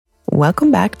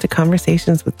Welcome back to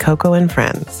Conversations with Coco and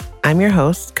Friends. I'm your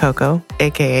host, Coco,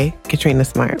 aka Katrina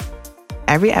Smart.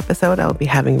 Every episode, I will be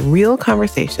having real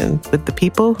conversations with the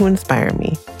people who inspire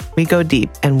me. We go deep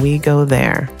and we go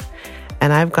there.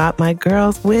 And I've got my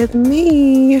girls with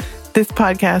me. This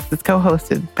podcast is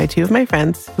co-hosted by two of my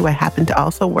friends who I happen to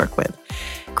also work with.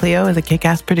 Cleo is a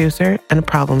kick-ass producer and a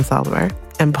problem solver,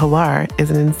 and Pilar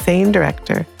is an insane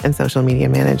director and social media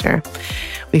manager.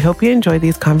 We hope you enjoy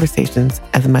these conversations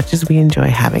as much as we enjoy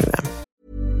having them.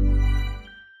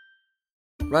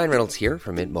 Ryan Reynolds here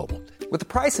from Mint Mobile. With the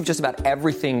price of just about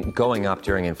everything going up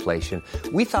during inflation,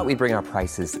 we thought we'd bring our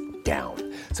prices down.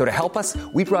 So to help us,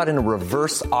 we brought in a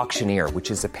reverse auctioneer, which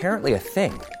is apparently a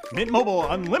thing. Mint Mobile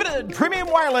Unlimited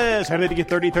Premium Wireless. How to get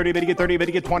 30, 30, bit to get 30, bit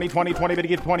to get 20, 20, 20, bit to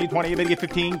get 20, 20, bit to get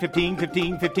 15, 15,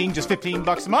 15, 15, just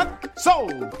 $15 a month?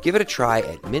 Sold! Give it a try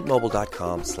at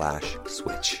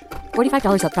mintmobile.com/switch.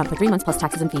 $45 up front for 3 months plus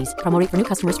taxes and fees. Promo rate for new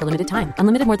customers for limited time.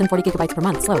 Unlimited more than 40 gigabytes per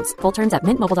month. Slows full terms at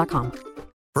mintmobile.com.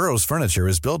 Burrow's furniture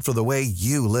is built for the way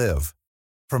you live.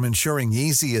 From ensuring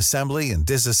easy assembly and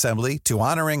disassembly to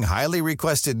honoring highly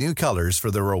requested new colors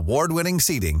for their award-winning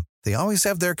seating, they always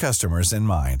have their customers in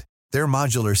mind. Their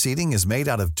modular seating is made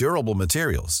out of durable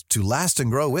materials to last and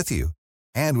grow with you.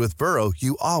 And with Burrow,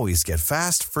 you always get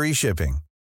fast, free shipping.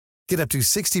 Get up to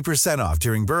 60% off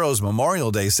during Burrow's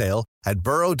Memorial Day sale at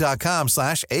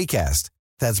burrow.com/ACAST.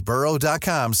 That's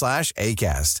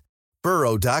burrow.com/ACAST.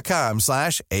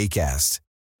 burrow.com/ACAST.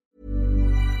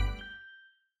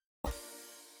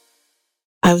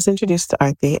 I was introduced to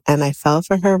Aarti and I fell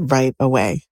for her right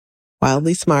away.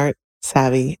 Wildly smart,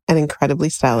 savvy, and incredibly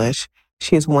stylish,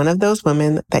 she is one of those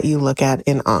women that you look at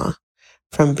in awe.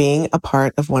 From being a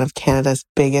part of one of Canada's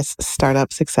biggest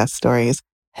startup success stories,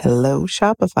 Hello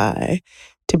Shopify,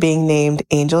 to being named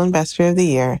Angel Investor of the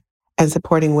Year and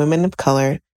supporting women of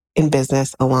color in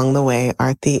business along the way,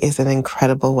 Aarti is an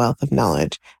incredible wealth of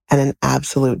knowledge and an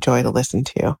absolute joy to listen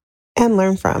to and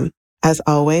learn from. As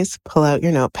always, pull out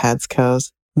your notepads,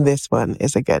 coz. This one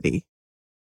is a goodie.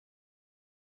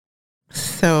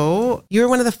 So, you were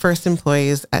one of the first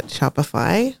employees at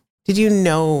Shopify. Did you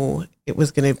know it was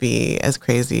going to be as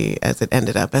crazy as it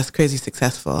ended up, as crazy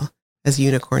successful, as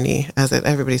unicorny, as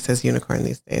everybody says unicorn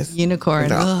these days?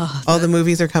 Unicorn. All the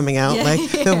movies are coming out,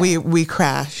 the We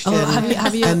Crashed. Oh,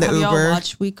 have you all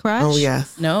watched We Crashed? Oh,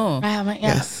 yes. No. I haven't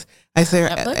yet. Yes. I say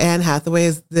Anne Hathaway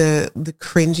is the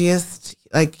cringiest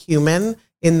human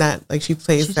in that, she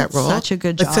plays She that did role. Such a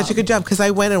good job. It's such a good job because I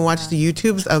went and watched the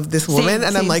YouTubes of this woman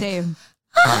and I'm like,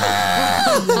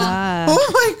 oh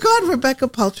my God, Rebecca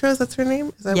Paltrow, that's her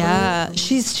name? Is that yeah,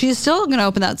 she's still going to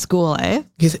open that school, eh?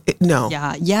 No.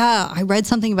 Yeah. I read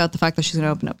something about the fact that she's going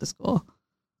to open up the school,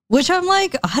 which I'm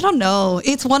like, I don't know.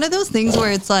 It's one of those things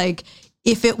where it's like,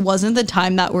 if it wasn't the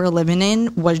time that we're living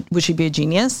in, would she be a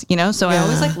genius? So I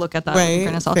always look at that. Right,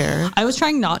 fair. I was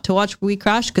trying not to watch We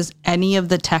Crash because any of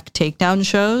the tech takedown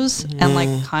shows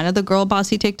and kind of the girl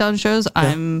bossy takedown shows,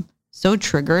 I'm so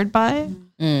triggered by.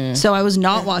 So I was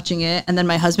not watching it. And then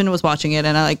my husband was watching it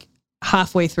and I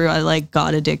halfway through, I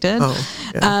got addicted.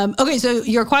 Okay, so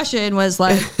your question was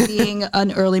being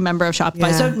an early member of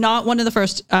Shopify. Yeah. So not one of the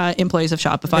first employees of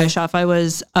Shopify. Okay. Shopify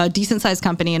was a decent sized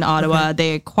company in Ottawa. Okay.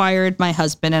 They acquired my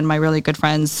husband and my really good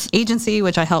friend's agency,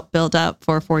 which I helped build up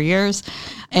for 4 years.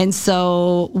 And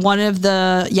so one of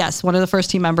the first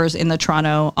team members in the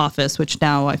Toronto office, which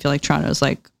now I feel like Toronto is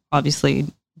obviously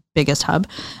biggest hub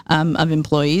of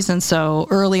employees. And so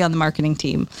early on the marketing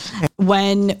team,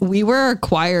 when we were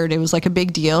acquired, it was a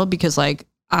big deal because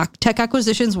tech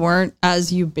acquisitions weren't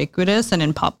as ubiquitous and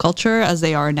in pop culture as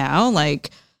they are now. That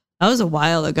was a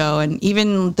while ago. And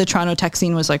even the Toronto tech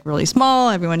scene was really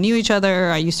small. Everyone knew each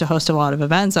other. I used to host a lot of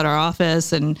events at our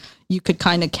office and you could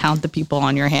kind of count the people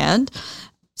on your hand.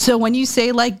 So when you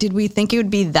say did we think it would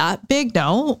be that big?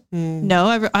 No,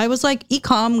 I was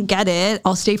e-com, get it.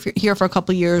 I'll stay here for a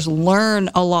couple of years, learn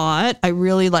a lot. I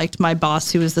really liked my boss,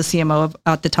 who was the CMO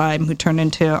at the time, who turned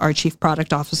into our chief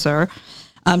product officer.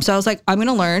 So I was I'm going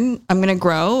to learn, I'm going to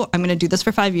grow, I'm going to do this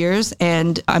for 5 years,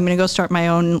 and I'm going to go start my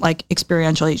own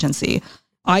experiential agency.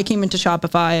 I came into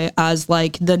Shopify as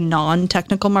the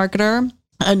non-technical marketer,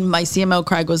 and my CMO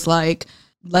Craig was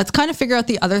let's kind of figure out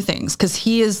the other things, because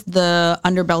he is the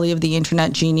underbelly of the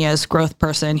internet genius growth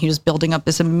person. He was building up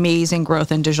this amazing growth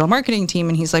and digital marketing team.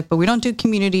 And he's but we don't do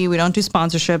community. We don't do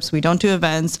sponsorships. We don't do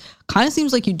events. Kind of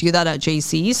seems like you do that at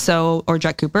JC or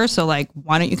Jet Cooper. So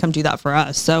why don't you come do that for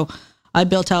us? So I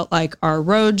built out our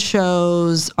road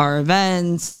shows, our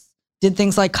events, did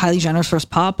things like Kylie Jenner's first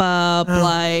pop-up,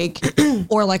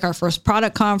 or our first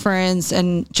product conference,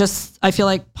 and just, I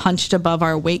feel punched above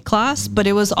our weight class. But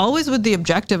it was always with the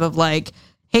objective of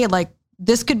hey,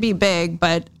 this could be big,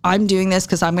 but I'm doing this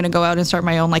because I'm going to go out and start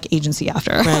my own like agency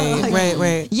after. Right,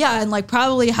 right. Yeah. And like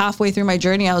probably halfway through my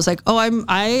journey, I was like, oh,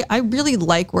 I really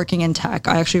like working in tech.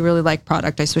 I actually really like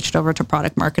product. I switched over to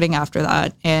product marketing after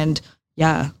that. And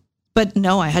yeah, but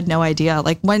no, I had no idea.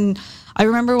 Like I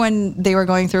remember when they were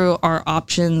going through our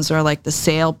options or like the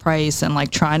sale price and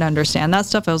like trying to understand that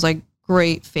stuff, I was like,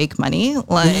 great, fake money.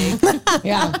 Like,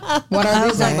 yeah. What are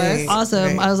these numbers?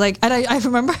 Awesome. Right. I was like, and I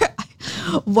remember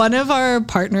one of our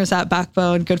partners at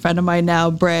Backbone, good friend of mine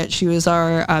now, Britt, she was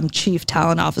our chief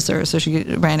talent officer. So she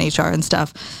ran HR and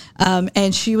stuff.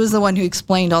 And she was the one who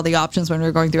explained all the options when we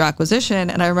were going through acquisition.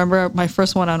 And I remember my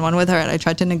first one-on-one with her, and I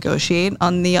tried to negotiate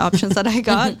on the options that I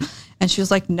got. And she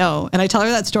was like, no. And I tell her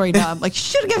that story now. I'm like, you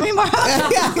should have given me more.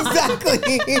 Yeah,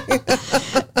 exactly.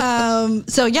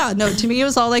 So yeah, no, to me, it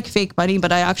was all like fake money,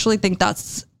 but I actually think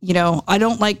that's, I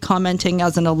don't like commenting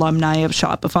as an alumni of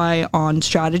Shopify on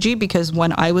strategy, because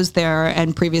when I was there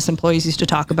and previous employees used to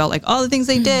talk about like all the things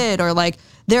they did or like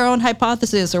their own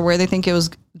hypothesis or where they think it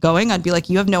was going, I'd be like,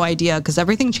 you have no idea, because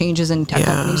everything changes in tech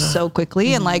companies so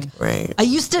quickly. And like, I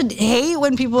used to hate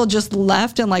when people just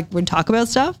left and like would talk about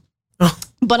stuff.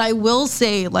 But I will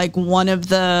say, like, one of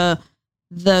the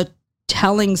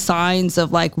telling signs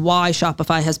of like why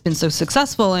Shopify has been so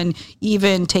successful, and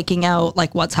even taking out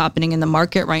like what's happening in the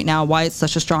market right now, why it's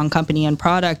such a strong company and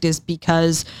product, is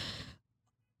because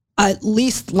at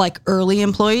least like early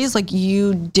employees, like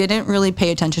you didn't really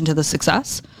pay attention to the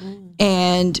success.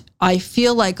 And I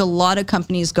feel like a lot of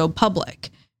companies go public.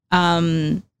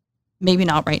 Maybe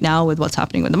not right now with what's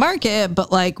happening with the market,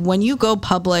 but like when you go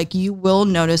public, you will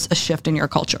notice a shift in your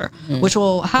culture, which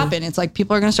will happen. It's like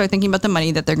people are going to start thinking about the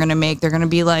money that they're going to make. They're going to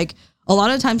be like, a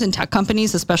lot of times in tech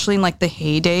companies, especially in like the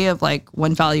heyday of like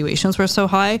when valuations were so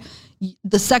high,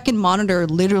 the second monitor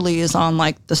literally is on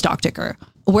like the stock ticker.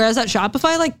 Whereas at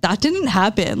Shopify, like that didn't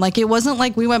happen. Like it wasn't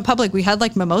like we went public. We had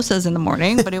like mimosas in the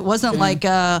morning, but it wasn't like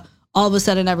all of a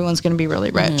sudden everyone's going to be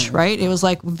really rich, right? It was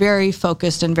like very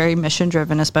focused and very mission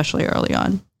driven, especially early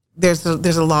on. There's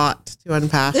a lot to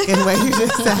unpack in what you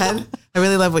just said. I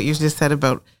really love what you just said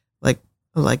about like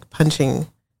punching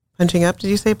up. Did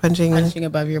you say punching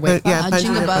above your weight class? Yeah,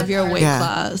 punching above your weight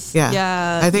class.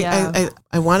 Yeah. I think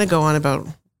I want to go on about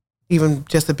even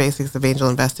just the basics of angel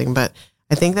investing, but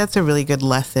I think that's a really good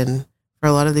lesson for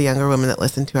a lot of the younger women that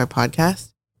listen to our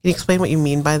podcast. Can you explain what you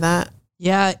mean by that?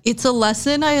 Yeah, it's a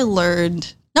lesson I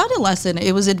learned. Not a lesson,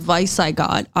 it was advice I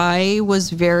got. I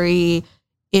was very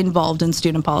involved in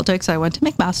student politics. I went to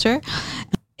McMaster,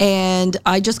 and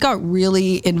I just got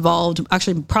really involved,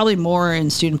 actually probably more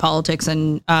in student politics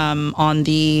and on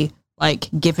the like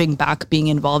giving back, being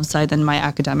involved side than my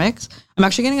academics. I'm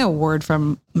actually getting an award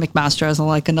from McMaster as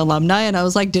like an alumni, and I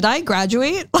was like, did I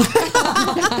graduate? They're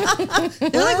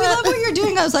like, we love what you're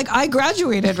doing. I was like, I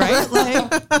graduated, right?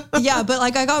 Like, yeah, but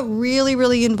like I got really,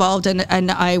 really involved,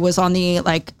 and I was on the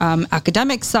like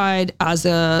academic side as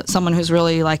someone who's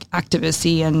really like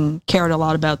activist-y and cared a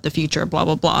lot about the future, blah,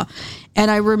 blah, blah. And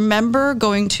I remember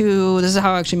this is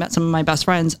how I actually met some of my best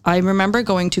friends. I remember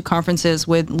going to conferences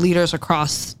with leaders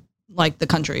across like the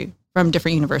country from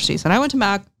different universities. And I went to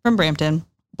Mac from Brampton,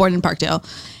 born in Parkdale.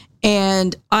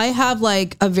 And I have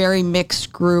like a very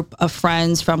mixed group of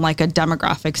friends from like a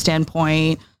demographic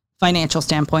standpoint, financial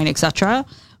standpoint, etc.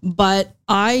 But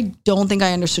I don't think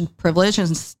I understood privilege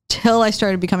until I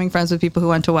started becoming friends with people who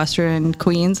went to Western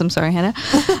Queens. I'm sorry, Hannah.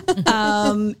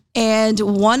 And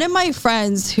one of my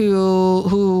friends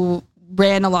who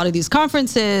ran a lot of these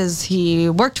conferences, he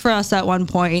worked for us at one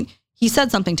point. He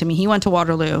said something to me. He went to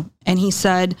Waterloo, and he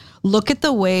said, look at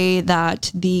the way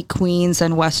that the Queens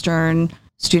and Western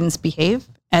students behave,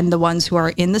 and the ones who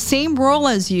are in the same role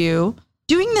as you,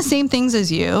 doing the same things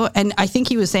as you. And I think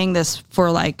he was saying this for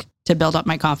like to build up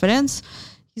my confidence.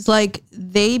 He's like,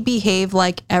 they behave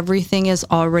like everything is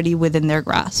already within their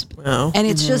grasp. Wow. And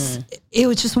it's it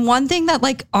was just one thing that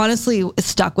like honestly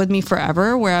stuck with me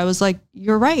forever, where I was like,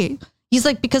 you're right. He's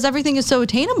like, because everything is so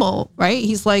attainable, right?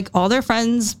 He's like, all their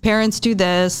friends' parents do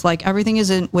this, like everything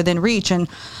is within reach. And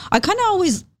I kind of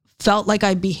always felt like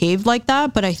I behaved like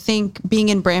that, but I think being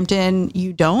in Brampton,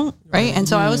 you don't, right? And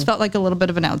so I always felt like a little bit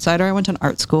of an outsider. I went to an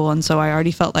art school, and so I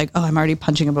already felt like, oh, I'm already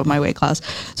punching above my weight class.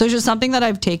 So it's just something that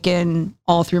I've taken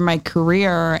all through my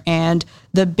career. And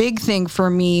the big thing for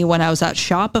me when I was at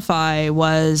Shopify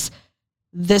was,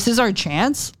 this is our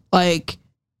chance. Like,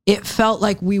 it felt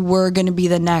like we were going to be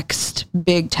the next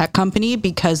big tech company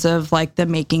because of like the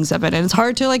makings of it. And it's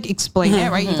hard to like explain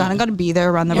it, right? You kind of got to be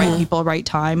there around the right people, right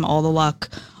time, all the luck,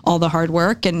 all the hard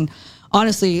work. And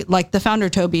honestly, like the founder,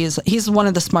 Toby, he's one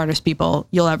of the smartest people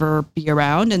you'll ever be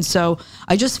around. And so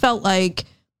I just felt like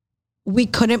we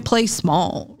couldn't play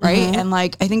small, right? And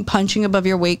like, I think punching above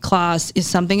your weight class is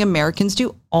something Americans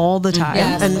do all the time.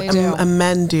 Yes, And they do.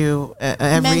 men do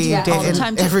every day. all the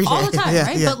time, every day. all the time, Yeah,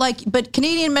 right? yeah. But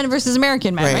Canadian men versus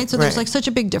American men, Right, right? So there's right. like such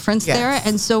a big difference Yes. there.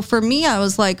 And so for me, I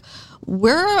was like,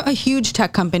 we're a huge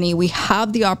tech company. We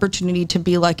have the opportunity to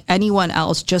be like anyone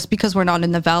else. Just because we're not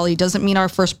in the Valley doesn't mean our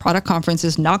first product conference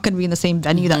is not going to be in the same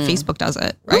venue that Facebook does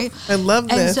it, right? I love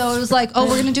this. And so it was like, oh,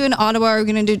 we're going to do it in Ottawa. We're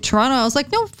going to do Toronto. I was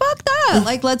like, no, fuck that.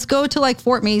 Like, let's go to like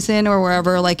Fort Mason or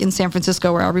wherever, like in San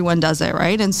Francisco where everyone does it,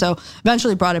 right? And so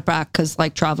eventually brought it back because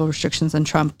like travel restrictions and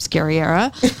Trump scary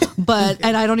era. But,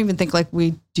 and I don't even think like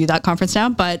we do that conference now,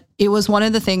 but it was one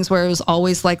of the things where it was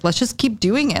always like, let's just keep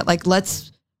doing it. Like, let's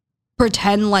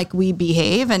pretend like we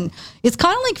behave. And it's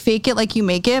kind of like fake it like you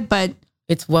make it, but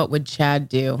It's what would Chad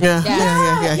do?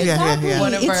 Yeah.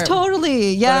 One of it's our-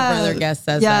 totally, One of our other guests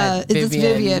says that. it's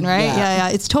Vivian, right? Yeah.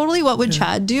 It's totally what would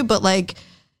Chad do, but like,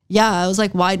 I was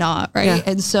like, why not, right? Yeah.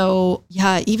 And so,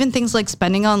 even things like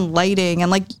spending on lighting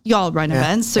and like y'all run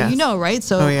events, so yes. you know, right?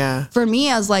 So Oh, yeah. for me,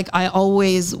 as like, I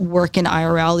always work in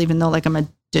IRL, even though like I'm a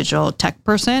digital tech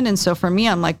person. And so for me,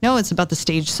 I'm like, no, it's about the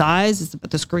stage size. It's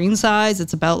about the screen size.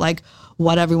 It's about like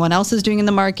what everyone else is doing in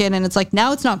the market. And it's like,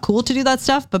 now it's not cool to do that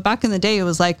stuff. But back in the day, it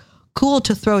was like cool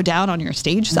to throw down on your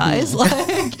stage size.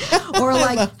 Like, or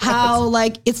like how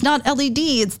like, it's not LED,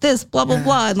 it's this blah, blah,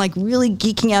 blah. And like really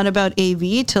geeking out about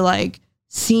AV to like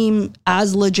seem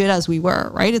as legit as we were,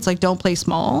 right? It's like, don't play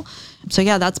small. So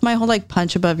that's my whole like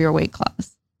punch above your weight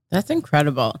class. That's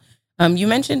incredible. You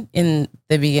mentioned in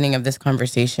the beginning of this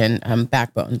conversation,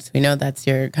 Backbone. So we know that's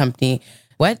your company.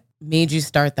 What made you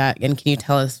start that? And can you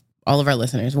tell us, all of our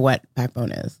listeners, what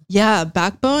Backbone is? Yeah,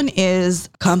 Backbone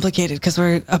is complicated because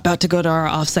we're about to go to our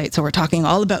offsite. So we're talking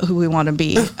all about who we want to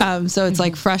be. So it's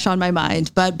like fresh on my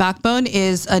mind. But Backbone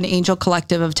is an angel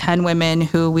collective of 10 women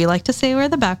who we like to say we're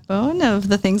the backbone of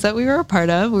the things that we were a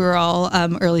part of. We were all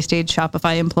early stage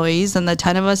Shopify employees, and the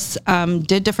 10 of us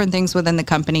did different things within the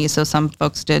company. So some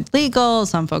folks did legal,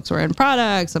 some folks were in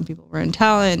product, some people were in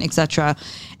talent, etc.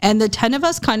 And the 10 of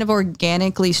us kind of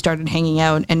organically started hanging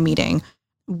out and meeting.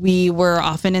 We were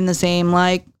often in the same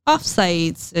like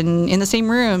offsites and in the same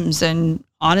rooms, and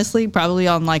honestly probably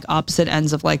on like opposite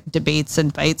ends of like debates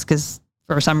and fights, because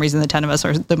for some reason the 10 of us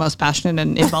are the most passionate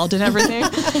and involved in everything.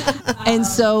 And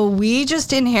so we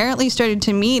just inherently started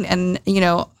to meet. And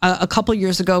a couple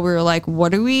years ago we were like,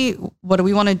 what do we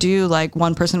want to do? Like,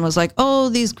 one person was like, oh,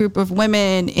 these group of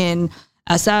women in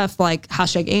SF, like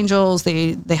 #angels,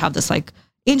 they have this like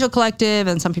angel collective,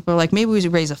 and some people are like, maybe we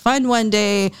should raise a fund one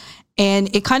day.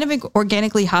 And it kind of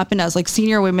organically happened as like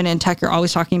senior women in tech. You're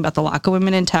always talking about the lack of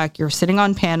women in tech. You're sitting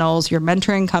on panels, you're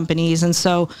mentoring companies. And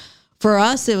so for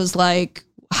us, it was like,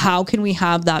 how can we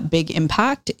have that big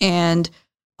impact? And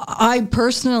I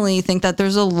personally think that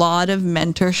there's a lot of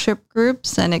mentorship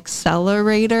groups and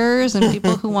accelerators and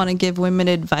people who want to give women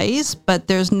advice, but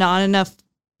there's not enough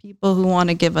people who want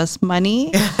to give us money.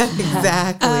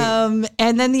 Exactly.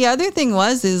 And then the other thing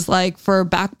is like, for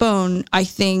Backbone, I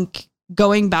think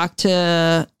going back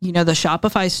to, the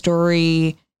Shopify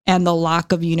story and the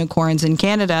lack of unicorns in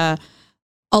Canada,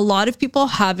 a lot of people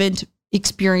haven't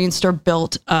experienced or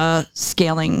built a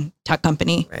scaling tech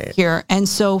company here. And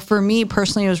so for me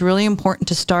personally, it was really important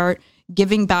to start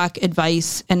giving back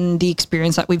advice and the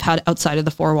experience that we've had outside of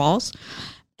the four walls.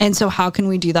 And so how can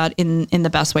we do that in the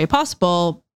best way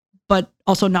possible, but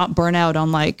also not burn out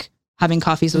on like having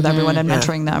coffees with everyone and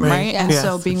mentoring them, right? And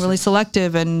so being really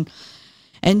selective and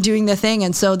doing the thing.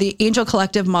 And so the Angel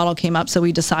Collective model came up. So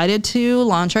we decided to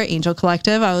launch our Angel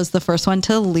Collective. I was the first one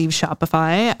to leave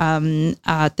Shopify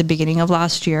at the beginning of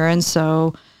last year. And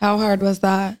so how hard was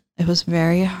that? It was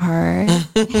very hard.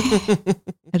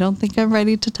 I don't think I'm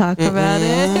ready to talk about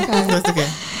it. That's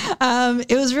okay.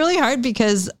 It was really hard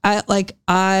because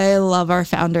I love our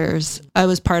founders. I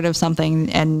was part of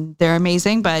something and they're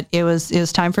amazing, but it was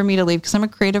time for me to leave because I'm a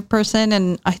creative person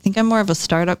and I think I'm more of a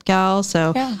startup gal.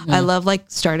 So I love like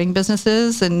starting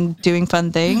businesses and doing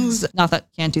fun things. Not that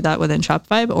I can't do that within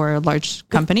Shopify or a large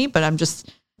company, but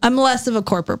I'm less of a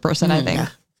corporate person, I think. Yeah,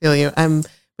 feel you.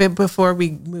 But before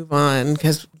we move on,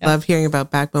 because I love hearing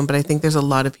about Backbone, but I think there's a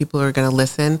lot of people who are going to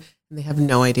listen and they have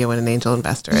no idea what an angel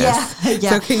investor is. Yeah.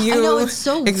 So can you I know, it's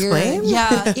so explain? Weird.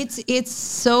 Yeah, it's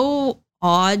so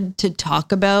odd to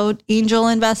talk about angel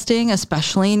investing,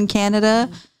 especially in Canada,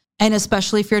 and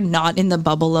especially if you're not in the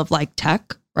bubble of like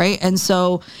tech, right? And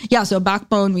so, so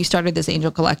Backbone, we started this angel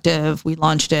collective, we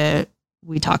launched it,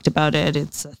 we talked about it,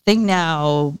 it's a thing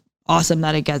now. Awesome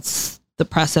that it gets the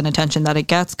press and attention that it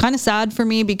gets. Kind of sad for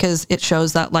me because it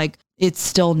shows that like it's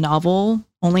still novel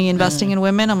only investing in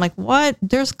women. I'm like, what?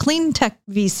 There's clean tech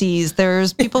VCs.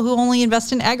 There's people who only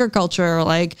invest in agriculture.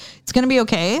 Like, it's going to be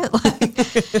okay.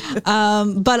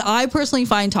 But I personally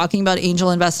find talking about angel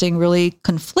investing really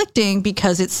conflicting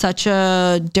because it's such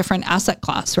a different asset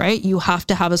class, right? You have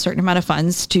to have a certain amount of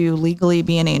funds to legally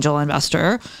be an angel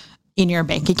investor. In your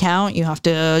bank account, you have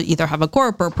to either have a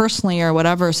corp or personally or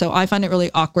whatever. So I find it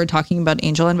really awkward talking about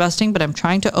angel investing, but I'm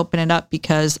trying to open it up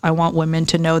because I want women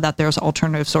to know that there's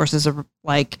alternative sources of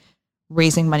like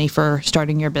raising money for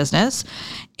starting your business.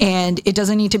 And it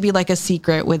doesn't need to be like a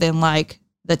secret within like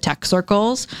the tech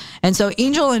circles. And so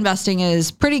angel investing is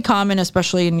pretty common,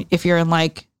 especially if you're in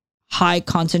like high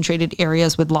concentrated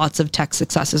areas with lots of tech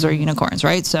successes or unicorns,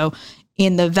 right? So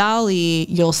in the Valley,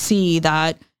 you'll see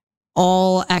that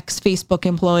all ex-Facebook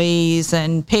employees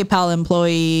and PayPal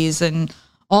employees and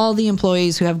all the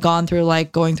employees who have gone through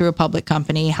like going through a public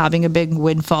company, having a big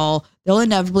windfall, they'll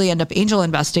inevitably end up angel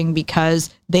investing because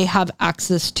they have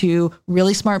access to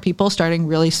really smart people starting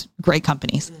really great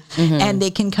companies. And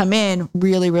they can come in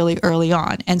really, really early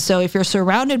on. And so if you're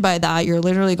surrounded by that, you're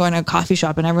literally going to a coffee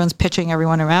shop and everyone's pitching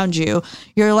everyone around you.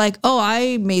 You're like, oh,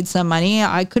 I made some money.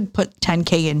 I could put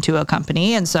 10K into a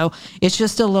company. And so it's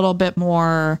just a little bit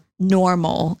more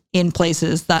normal in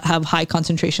places that have high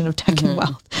concentration of tech and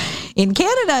wealth. In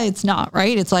Canada, it's not,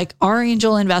 right? It's like our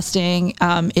angel investing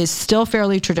is still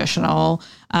fairly traditional.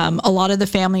 A lot of the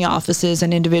family offices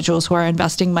and individuals who are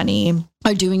investing money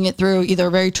are doing it through either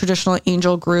very traditional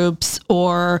angel groups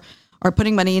or are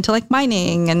putting money into like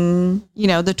mining and, you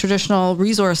know, the traditional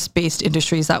resource-based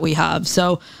industries that we have.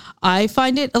 So I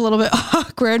find it a little bit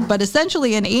awkward, but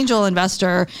essentially an angel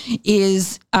investor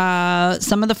is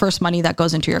some of the first money that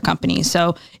goes into your company.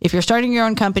 So if you're starting your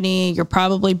own company, you're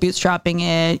probably bootstrapping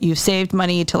it. You've saved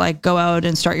money to like go out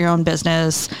and start your own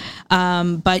business,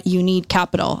 but you need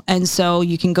capital. And so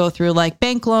you can go through like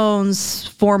bank loans,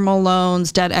 formal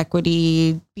loans, debt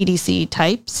equity, BDC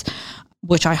types,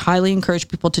 which I highly encourage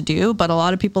people to do. But a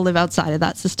lot of people live outside of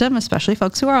that system, especially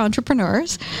folks who are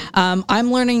entrepreneurs.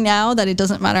 I'm learning now that it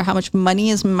doesn't matter how much money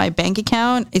is in my bank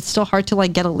account. It's still hard to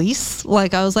like get a lease.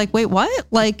 Like I was like, wait, what?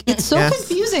 Like it's so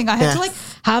confusing. I had to like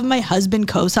have my husband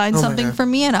co-sign something for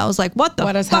me. And I was like, what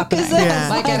is happening? Is this? Yeah.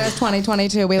 Like it is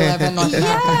 2022. We live in North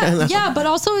America. Yeah. But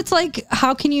also it's like,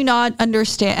 how can you not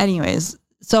understand? Anyways.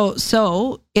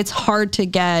 So it's hard to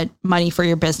get money for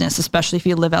your business, especially if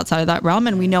you live outside of that realm.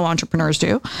 And we know entrepreneurs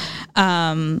do.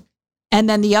 And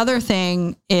then the other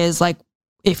thing is like,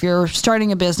 if you're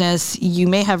starting a business, you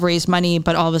may have raised money,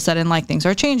 but all of a sudden like things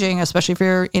are changing, especially if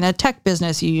you're in a tech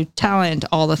business, you talent,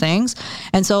 all the things.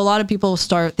 And so a lot of people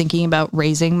start thinking about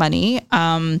raising money.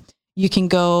 You can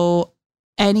go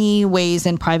any ways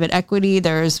in private equity.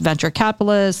 There's venture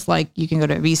capitalists, like you can go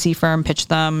to a VC firm, pitch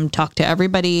them, talk to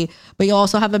everybody, but you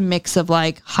also have a mix of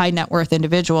like high net worth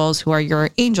individuals who are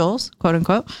your angels, quote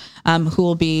unquote, who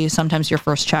will be sometimes your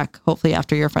first check, hopefully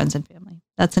after your friends and family.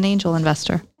 That's an angel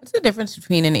investor. What's the difference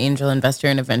between an angel investor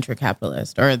and a venture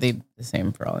capitalist? Or are they the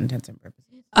same for all intents and purposes?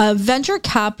 A venture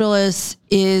capitalist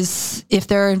is, if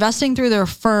they're investing through their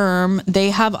firm, they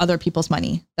have other people's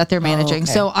money that they're managing.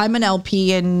 So I'm an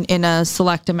LP in a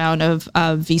select amount of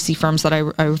VC firms that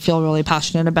I feel really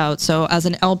passionate about. So as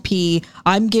an LP,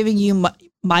 I'm giving you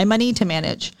my money to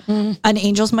manage. An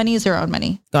angel's money is their own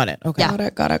money. Got it. Okay. Yeah.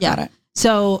 Got it.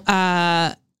 So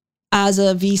as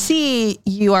a VC,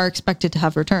 you are expected to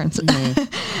have returns.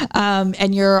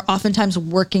 And you're oftentimes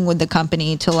working with the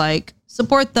company to like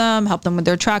support them, help them with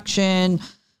their traction.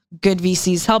 Good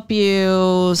VCs help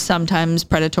you. Sometimes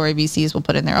predatory VCs will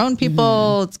put in their own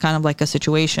people. It's kind of like a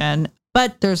situation,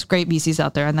 but there's great VCs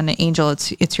out there. And then an angel,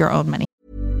 it's your own money.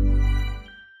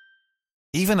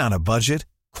 Even on a budget,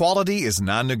 quality is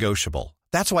non-negotiable.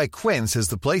 That's why Quince is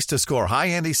the place to score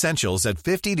high-end essentials at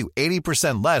 50 to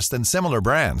 80% less than similar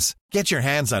brands. Get your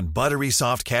hands on buttery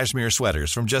soft cashmere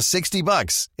sweaters from just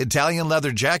 $60, Italian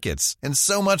leather jackets, and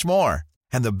so much more.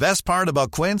 And the best part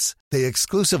about Quince, they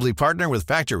exclusively partner with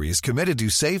factories committed to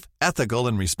safe, ethical,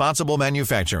 and responsible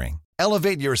manufacturing.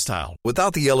 Elevate your style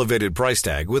without the elevated price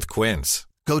tag with Quince.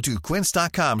 Go to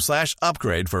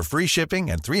quince.com/upgrade for free shipping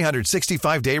and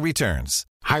 365-day returns.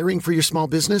 Hiring for your small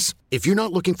business? If you're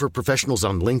not looking for professionals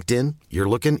on LinkedIn, you're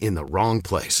looking in the wrong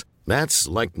place. That's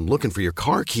like looking for your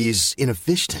car keys in a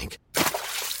fish tank.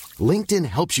 LinkedIn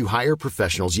helps you hire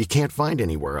professionals you can't find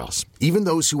anywhere else, even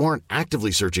those who aren't actively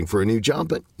searching for a new job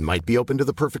but might be open to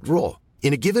the perfect role.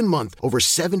 In a given month, over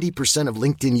 70% of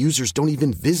LinkedIn users don't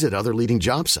even visit other leading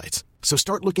job sites. So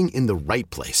start looking in the right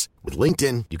place. With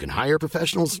LinkedIn, you can hire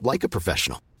professionals like a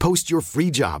professional. Post your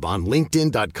free job on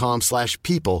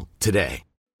linkedin.com/people today.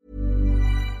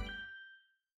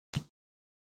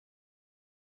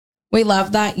 We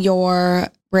love that you're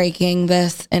breaking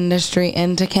this industry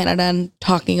into Canada and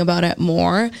talking about it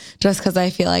more, just because I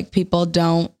feel like people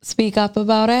don't speak up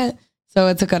about it. So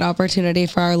it's a good opportunity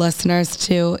for our listeners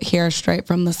to hear straight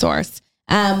from the source.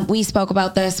 We spoke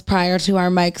about this prior to our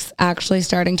mics actually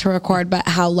starting to record, but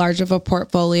how large of a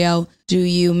portfolio do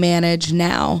you manage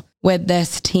now with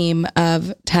this team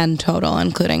of 10 total,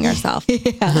 including yourself?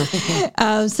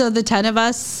 So the 10 of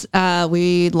us,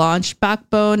 we launched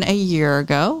Backbone a year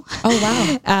ago.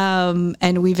 Oh, wow.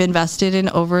 And we've invested in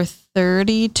over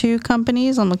 32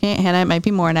 companies. I'm looking at Hannah. It might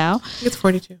be more now. I think it's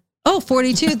 42. Oh,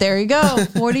 42. There you go.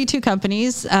 42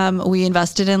 companies we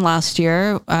invested in last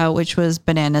year, which was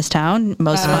Bananas Town.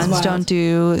 Most funds don't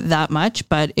do that much,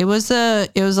 but it was a,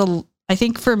 I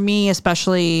think for me,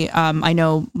 especially, I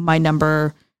know my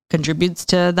number contributes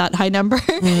to that high number.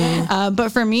 But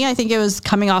for me, I think it was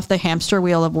coming off the hamster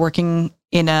wheel of working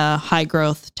in a high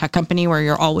growth tech company where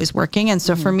you're always working. And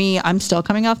so for me, I'm still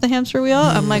coming off the hamster wheel.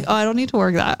 I'm like, oh, I don't need to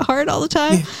work that hard all the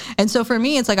time. And so for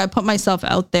me, it's like, I put myself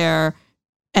out there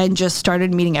and just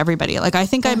started meeting everybody. Like, I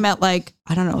think I met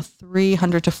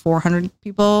 300 to 400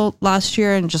 people last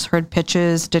year and just heard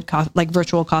pitches, did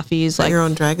virtual coffees. Like your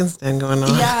own Dragon's Den going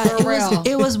on. Yeah,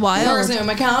 it was wild. Your Zoom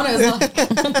account is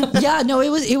yeah, no, it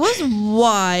was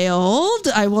wild.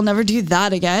 I will never do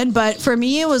that again. But for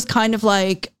me, it was kind of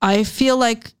like, I feel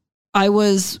like I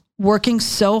was working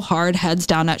so hard heads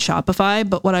down at Shopify.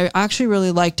 But what I actually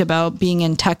really liked about being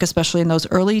in tech, especially in those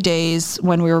early days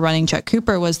when we were running Chet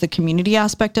Cooper, was the community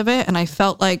aspect of it. And I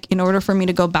felt like in order for me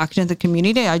to go back into the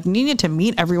community, I needed to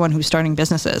meet everyone who's starting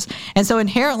businesses. And so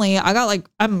inherently I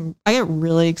get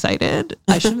really excited.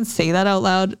 I shouldn't say that out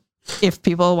loud if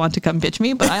people want to come pitch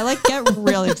me, but I get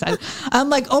really excited.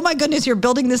 I'm like, oh my goodness, you're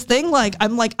building this thing.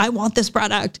 I want this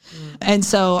product. And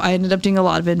so I ended up doing a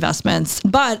lot of investments,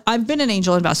 but I've been an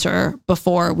angel investor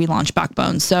before we launched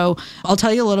Backbone. So I'll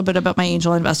tell you a little bit about my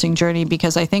angel investing journey,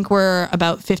 because I think we're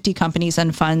about 50 companies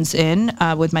and funds in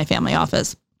with my family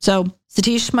office. So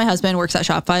Satish, my husband, works at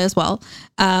Shopify as well.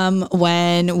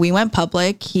 When we went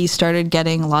public, he started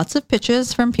getting lots of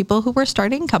pitches from people who were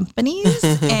starting companies.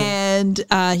 And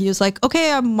he was like,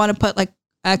 okay, I want to put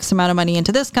X amount of money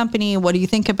into this company. What do you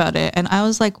think about it? And I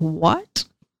was like, what?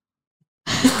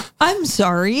 I'm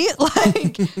sorry.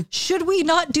 Should we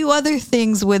not do other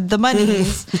things with the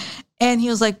monies? And he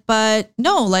was like, but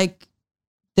no,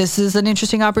 this is an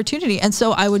interesting opportunity. And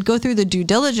so I would go through the due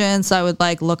diligence. I would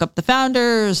look up the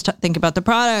founders, think about the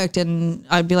product, and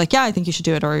I'd be like, yeah, I think you should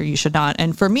do it or you should not.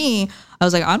 And for me, I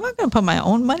was like, I'm not going to put my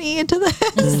own money into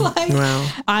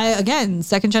this. Again,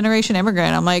 second generation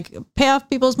immigrant. I'm like, pay off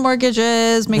people's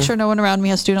mortgages, make sure no one around me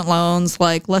has student loans.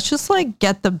 Let's just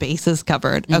get the bases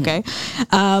covered. Okay.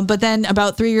 But then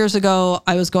about 3 years ago,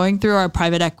 I was going through our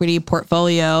private equity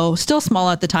portfolio, still small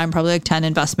at the time, probably 10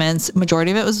 investments.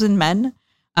 Majority of it was in men.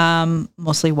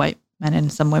 Mostly white men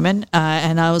and some women.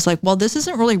 And I was like, well, this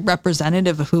isn't really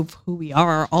representative of who we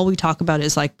are. All we talk about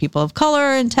is people of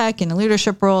color in tech and in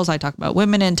leadership roles. I talk about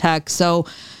women in tech. So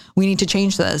we need to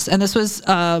change this. And this was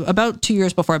about 2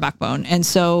 years before Backbone. And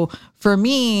so for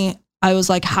me, I was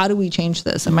like, how do we change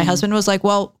this? And my husband was like,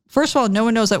 well, first of all, no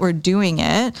one knows that we're doing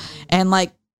it. And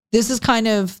this is kind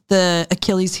of the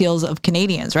Achilles heels of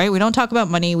Canadians, right? We don't talk about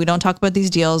money. We don't talk about these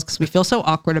deals because we feel so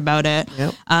awkward about it.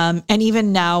 Yep. And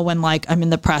even now when I'm in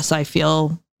the press, I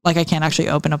feel like I can't actually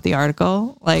open up the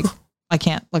article. I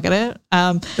can't look at it.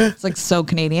 It's so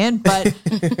Canadian,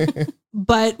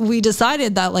 but we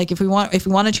decided that if we want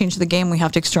to change the game, we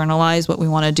have to externalize what we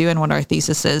want to do and what our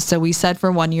thesis is. So we said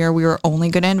for 1 year, we were only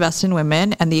going to invest in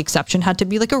women, and the exception had to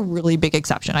be a really big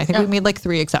exception. I think we made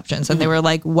 3 exceptions, and they were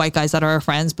white guys that are our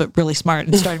friends, but really smart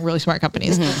and starting really smart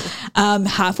companies.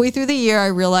 Halfway through the year, I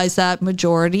realized that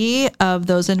majority of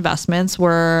those investments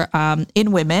were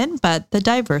in women, but the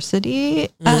diversity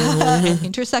and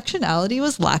intersectionality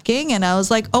was lacking. And I was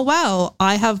like, oh, wow,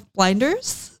 I have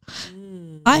blinders.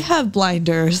 I have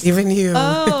blinders. Even you.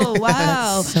 Oh,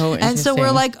 wow. And so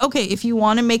we're like, okay, if you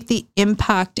want to make the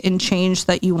impact and change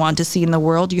that you want to see in the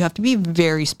world, you have to be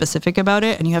very specific about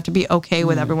it, and you have to be okay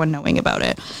with everyone knowing about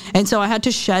it. And so I had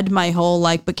to shed my whole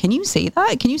but can you say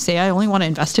that? Can you say I only want to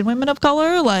invest in women of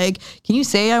color? Can you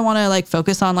say I want to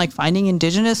focus on finding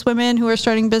Indigenous women who are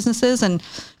starting businesses, and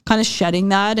kind of shedding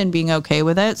that and being okay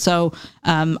with it. So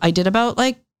I did about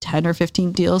 10 or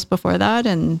 15 deals before that,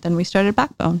 and then we started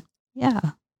Backbone. Yeah.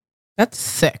 That's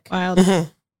sick. Wild.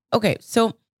 Okay.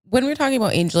 So when we're talking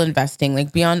about angel investing,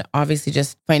 beyond obviously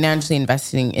just financially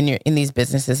investing in these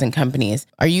businesses and companies,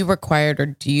 are you required or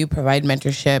do you provide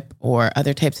mentorship or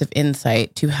other types of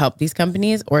insight to help these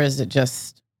companies? Or is it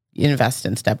just invest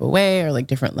and step away, or like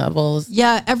different levels?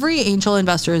 Yeah, every angel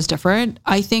investor is different.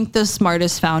 I think the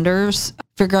smartest founders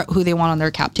figure out who they want on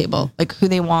their cap table, like who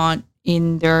they want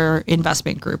in their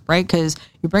investment group, right? Because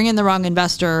you bring in the wrong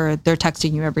investor, they're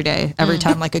texting you every day, every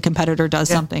time like a competitor does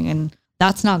something. And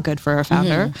that's not good for a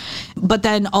founder. But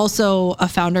then also a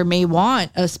founder may want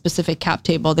a specific cap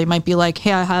table. They might be like,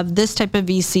 hey, I have this type of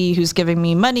VC who's giving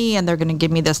me money and they're going to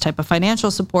give me this type of financial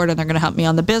support and they're going to help me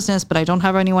on the business, but I don't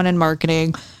have anyone in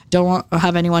marketing, don't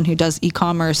have anyone who does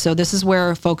e-commerce. So this is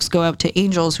where folks go out to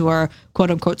angels who are quote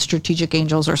unquote strategic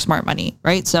angels or smart money,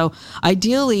 right? So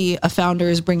ideally a founder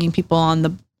is bringing people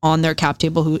on their cap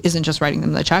table who isn't just writing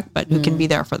them the check, but who can be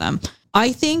there for them.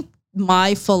 I think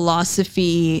my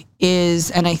philosophy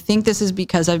is, and I think this is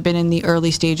because I've been in the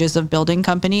early stages of building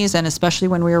companies, and especially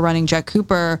when we were running Jet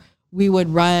Cooper, we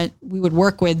would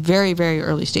work with very, very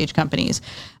early stage companies.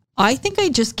 I think I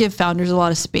just give founders a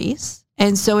lot of space.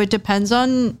 And so it depends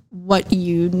on what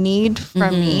you need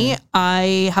from me.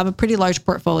 I have a pretty large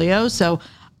portfolio. So,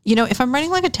 you know, if I'm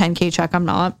writing like a 10K check, I'm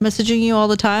not messaging you all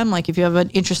the time. Like if you have an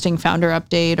interesting founder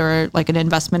update or like an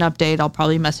investment update, I'll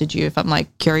probably message you if I'm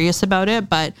like curious about it.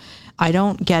 But I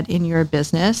don't get in your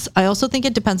business. I also think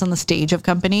it depends on the stage of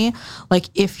company. Like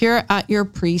if you're at your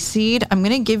pre-seed, I'm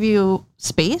going to give you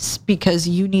space because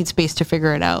you need space to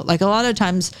figure it out. Like a lot of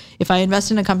times if I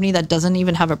invest in a company that doesn't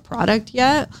even have a product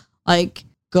yet, like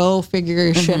go figure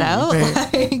your shit out.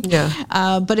 Right.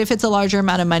 Like, but if it's a larger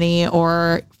amount of money,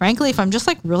 or frankly, if I'm just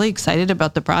like really excited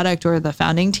about the product or the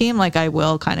founding team, like I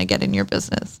will kind of get in your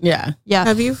business. Yeah. Yeah.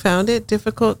 Have you found it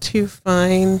difficult to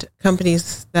find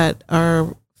companies that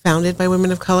are founded by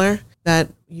women of color that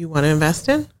you want to invest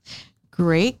in?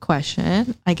 Great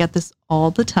question. I get this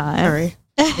all the time. Sorry.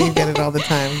 You get it all the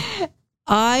time.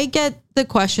 I get the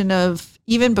question of,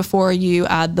 even before you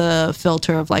add the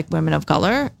filter of like women of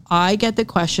color, I get the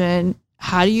question,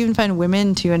 how do you even find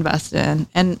women to invest in?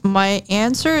 And my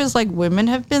answer is like, women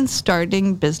have been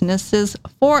starting businesses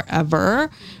forever.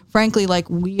 Frankly, like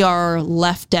we are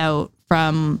left out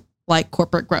from like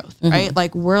corporate growth, right?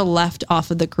 Like we're left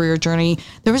off of the career journey.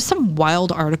 There was some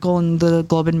wild article in the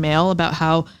Globe and Mail about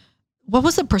how, what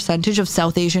was the percentage of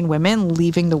South Asian women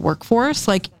leaving the workforce?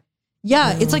 Like,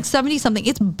 yeah, it's like 70 something.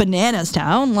 It's bananas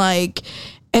town. Like,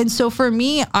 and so for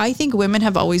me, I think women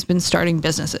have always been starting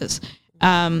businesses.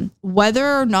 Whether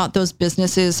or not those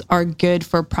businesses are good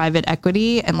for private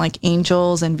equity and like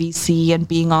angels and VC and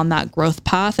being on that growth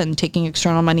path and taking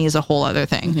external money is a whole other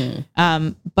thing.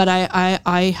 But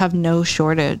I have no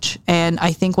shortage. And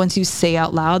I think once you say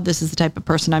out loud, this is the type of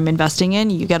person I'm investing in,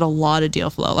 you get a lot of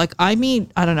deal flow. Like I meet,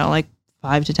 I don't know, like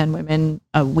 5 to 10 women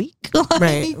a week.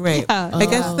 Right. Yeah. I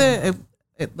guess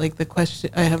the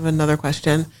question, I have another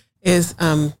question is,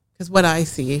 because what I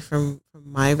see from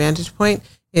my vantage point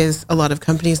is a lot of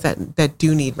companies that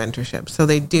do need mentorship. So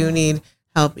they do need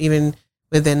help even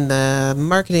within the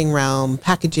marketing realm,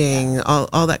 packaging,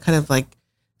 all that kind of like,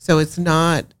 so it's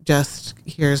not just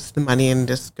here's the money and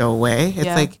just go away. It's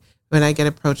like when I get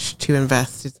approached to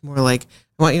invest, it's more like,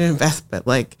 I want you to invest, but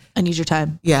like, I need your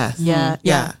time. Yes. Yeah.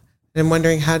 And I'm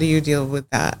wondering, how do you deal with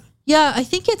that? Yeah, I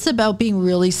think it's about being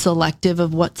really selective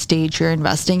of what stage you're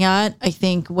investing at. I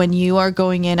think when you are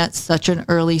going in at such an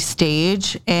early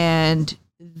stage and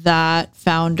that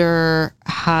founder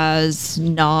has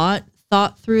not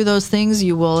thought through those things,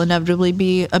 you will inevitably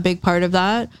be a big part of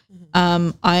that.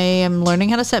 I am learning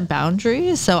how to set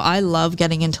boundaries. So I love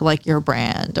getting into like your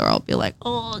brand, or I'll be like,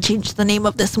 oh, change the name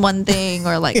of this one thing,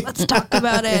 or like, let's talk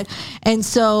about it. And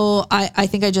so I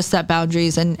think I just set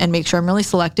boundaries and make sure I'm really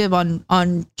selective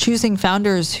on choosing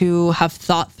founders who have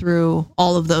thought through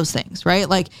all of those things, right?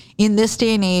 Like in this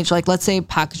day and age, like let's say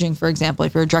packaging, for example,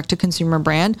 if you're a direct to consumer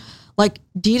brand, like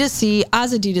D2C,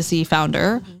 as a D2C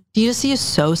founder, D2C is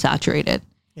so saturated.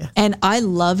 Yeah. And I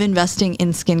love investing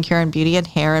in skincare and beauty and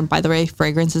hair. And by the way,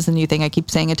 fragrance is a new thing. I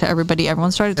keep saying it to everybody.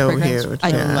 Everyone started fragrance. Huge.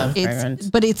 I love fragrance.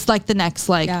 But it's like the next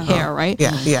hair, right?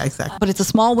 Yeah, exactly. But it's a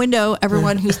small window.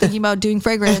 Everyone who's thinking about doing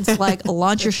fragrance, like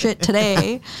launch your shit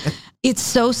today. It's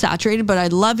so saturated, but I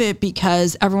love it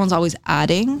because everyone's always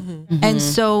adding. And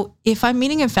so if I'm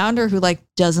meeting a founder who like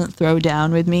doesn't throw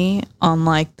down with me on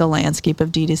like the landscape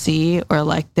of D2C or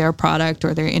like their product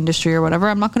or their industry or whatever,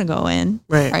 I'm not going to go in.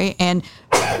 Right. And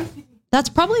that's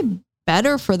probably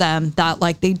better for them that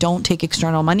like they don't take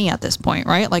external money at this point.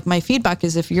 Right. Like my feedback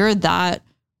is if you're that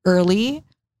early,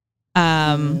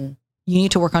 you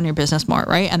need to work on your business more.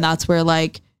 Right. And that's where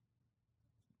like,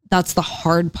 that's the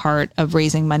hard part of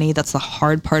raising money. That's the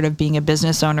hard part of being a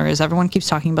business owner is everyone keeps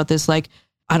talking about this. Like,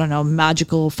 I don't know,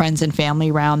 magical friends and family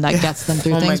round that gets them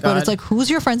through things. But it's like, who's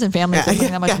your friends and family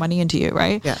putting that much money into you,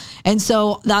 right? Yeah. And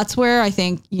so that's where I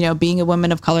think, you know, being a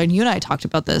woman of color, and you and I talked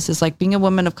about this, is like being a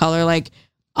woman of color, like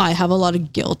I have a lot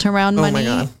of guilt around money.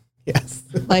 Oh my God. Yes.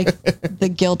 Like the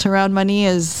guilt around money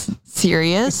is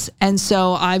serious. And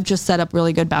so I've just set up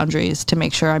really good boundaries to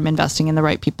make sure I'm investing in the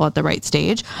right people at the right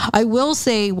stage. I will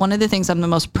say one of the things I'm the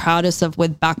most proudest of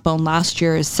with Backbone last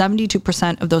year is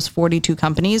 72% of those 42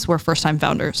 companies were first-time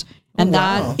founders. And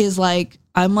that is like,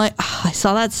 I'm like, I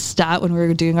saw that stat when we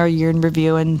were doing our year in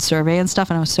review and survey and stuff.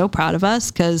 And I was so proud of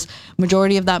us because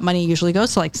majority of that money usually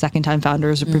goes to like second-time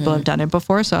founders or people who have done it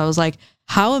before. So I was like,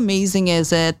 how amazing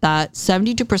is it that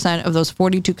 72% of those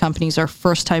 42 companies are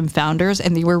first-time founders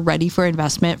and they were ready for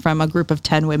investment from a group of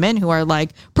 10 women who are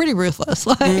like pretty ruthless.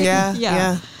 Like,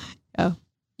 Yeah.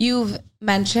 You've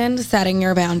mentioned setting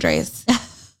your boundaries.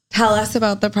 Tell us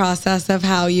about the process of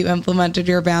how you implemented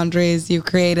your boundaries, you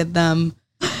created them.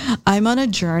 I'm on a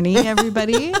journey,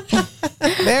 everybody.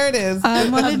 There it is.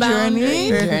 I'm on a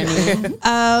journey.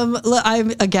 Look, I'm,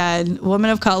 again,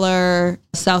 woman of color,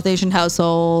 South Asian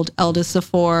household, eldest of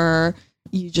four.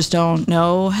 You just don't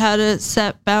know how to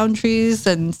set boundaries.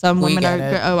 And some women are,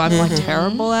 I'm like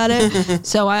terrible at it.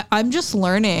 So I'm just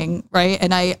learning, right?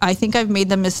 And I think I've made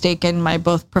the mistake in my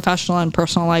both professional and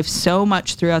personal life so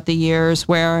much throughout the years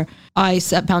where I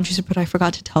set boundaries, but I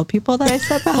forgot to tell people that I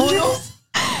set boundaries.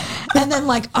 And then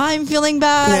like I'm feeling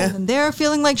bad and they're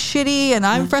feeling like shitty and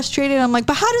I'm frustrated. I'm like,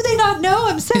 but how do they not know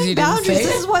I'm setting boundaries?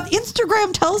 This is what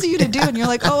Instagram tells you to do. And you're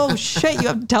like, oh shit, you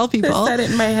have to tell people. I said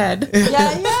it in my head.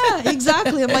 Yeah,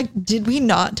 exactly. I'm like, did we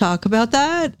not talk about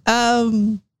that?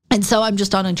 And so I'm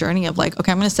just on a journey of like, okay,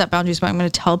 I'm going to set boundaries, but I'm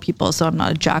going to tell people so I'm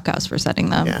not a jackass for setting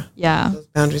them. Yeah. Those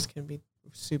boundaries can be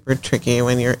super tricky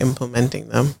when you're implementing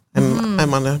them.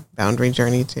 I'm on a boundary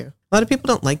journey too. A lot of people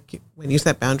don't like when you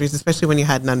set boundaries, especially when you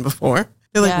had none before.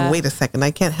 They're like, wait a second,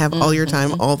 I can't have all your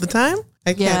time all the time.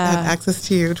 I can't have access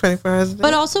to you 24 hours a day.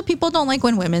 But also people don't like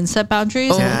when women set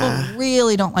boundaries. People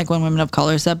really don't like when women of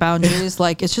color set boundaries.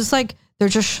 Like, it's just like, they're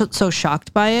just so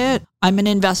shocked by it. I'm an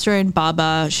investor in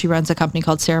Baba. She runs a company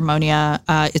called Ceremonia.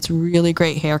 It's really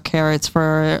great hair care. It's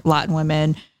for Latin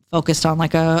women, focused on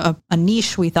like a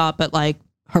niche, we thought, but like,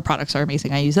 her products are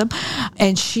amazing. I use them.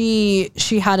 And she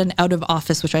had an out of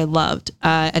office, which I loved.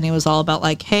 And it was all about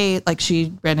like, hey, like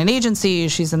she ran an agency.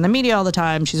 She's in the media all the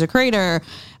time. She's a creator.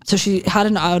 So she had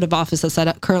an out of office that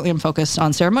said, currently I'm focused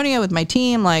on Ceremonia with my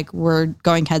team. Like we're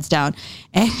going heads down.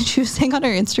 And she was saying on her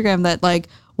Instagram that like,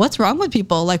 what's wrong with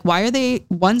people? Like, why are they,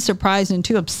 one, surprised and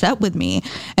two, upset with me?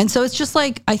 And so it's just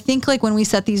like, I think like when we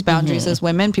set these boundaries as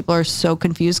women, people are so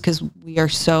confused because we are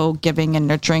so giving and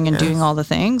nurturing and doing all the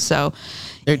things. So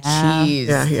they're cheese.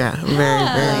 Yeah.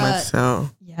 Very much so.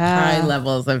 High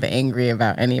levels of angry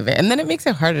about any of it. And then it makes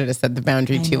it harder to set the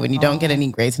boundary too when you don't get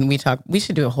any grace. And we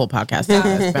should do a whole podcast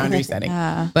on this boundary setting.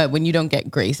 But when you don't get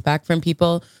grace back from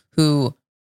people who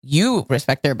you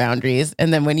respect their boundaries,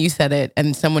 and then when you set it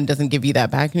and someone doesn't give you that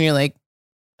back and you're like,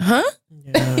 huh?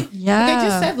 Yeah. Like I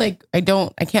just said, like,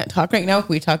 I can't talk right now. Can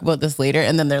we talk about this later?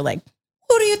 And then they're like,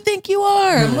 who do you think you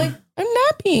are? I'm like, I'm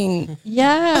napping.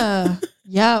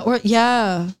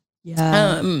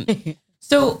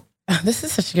 So this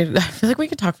is such a good, I feel like we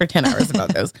could talk for 10 hours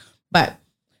about this, but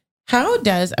how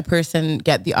does a person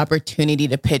get the opportunity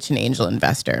to pitch an angel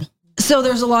investor? So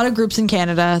there's a lot of groups in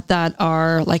Canada that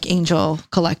are like angel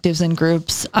collectives and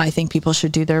groups. I think people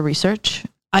should do their research.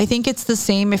 I think it's the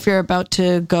same if you're about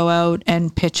to go out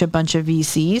and pitch a bunch of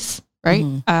VCs, right?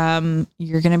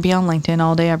 You're going to be on LinkedIn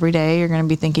all day, every day. You're going to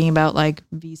be thinking about like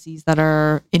VCs that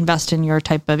are invest in your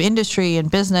type of industry and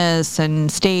business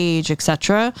and stage,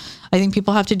 etc. I think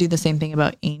people have to do the same thing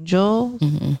about angel.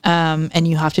 And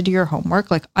you have to do your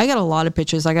homework. Like I got a lot of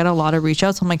pitches. I got a lot of reach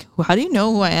outs. I'm like, how do you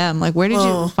know who I am? Like, where did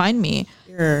you find me?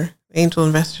 You're Angel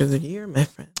Investor of the Year, my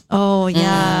friend. Oh,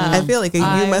 yeah. I feel like you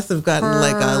must have gotten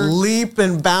like a leap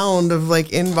and bound of like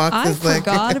inboxes. I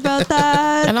forgot about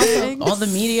that. And also all the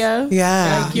media.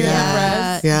 Yeah. Like you're in the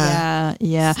press.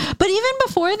 Yeah. But even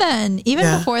before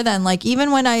then, like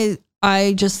even when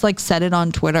I just like said it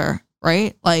on Twitter,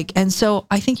 right? Like, and so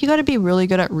I think you got to be really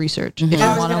good at research. If you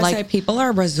want to like, say, people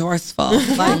are resourceful.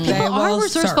 Like people are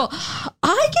resourceful.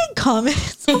 I get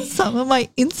comments on some of my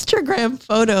Instagram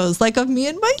photos, like of me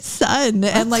and my son.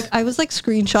 And like, I was like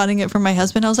screenshotting it for my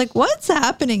husband. I was like, what's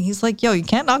happening? He's like, yo, you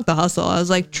can't knock the hustle. I was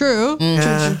like, true.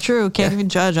 Can't even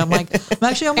judge. I'm like, I'm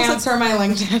actually almost answer my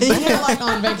LinkedIn. You're like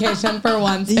on vacation for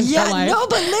once in your life. No,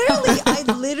 but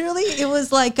literally, it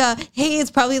was like, hey, it's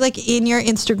probably like in your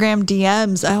Instagram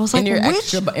DMs. I was like,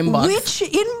 which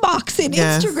inbox in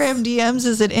Instagram DMs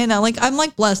is it in? I'm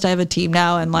like blessed. I have a team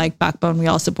now and like Backbone, we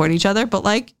all support each other. but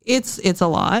like it's a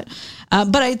lot.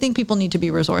 But I think people need to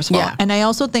be resourceful. Yeah. And I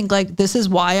also think like this is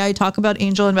why I talk about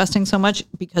angel investing so much,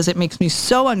 because it makes me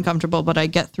so uncomfortable, but I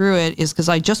get through it, is because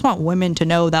I just want women to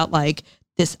know that like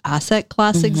this asset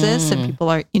class exists and people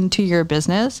are into your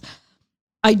business.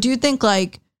 I do think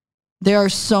like there are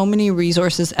so many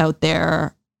resources out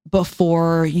there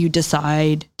before you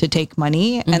decide to take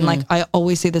money. And like, I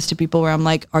always say this to people where I'm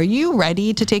like, are you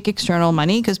ready to take external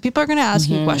money? Because people are going to ask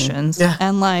you questions.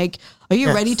 And like, are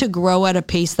you ready to grow at a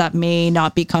pace that may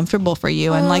not be comfortable for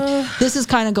you? And like, this is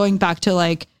kind of going back to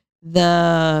like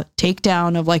the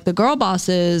takedown of like the girl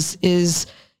bosses is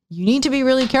you need to be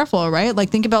really careful, right? Like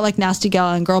think about like Nasty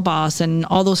Gal and Girl Boss and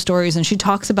all those stories. And she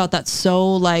talks about that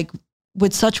so like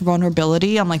with such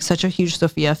vulnerability. I'm like such a huge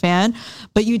Sophia fan,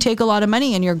 but you take a lot of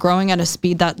money and you're growing at a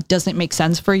speed that doesn't make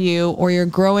sense for you, or you're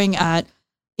growing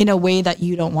in a way that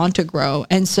you don't want to grow.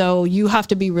 And so you have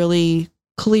to be really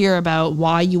clear about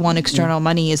why you want external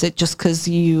money. Is it just because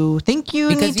you think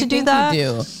you need to do that? You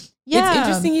do. Yeah. It's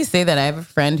interesting you say that. I have a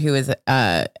friend who is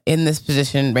in this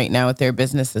position right now with their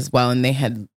business as well. And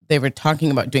they were talking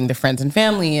about doing the friends and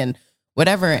family and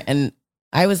whatever. And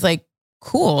I was like,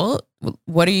 cool.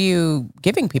 What are you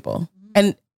giving people?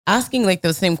 And asking like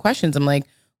those same questions. I'm like,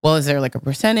 well, is there like a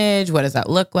percentage? What does that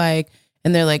look like?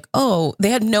 And they're like, oh,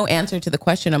 they had no answer to the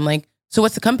question. I'm like, so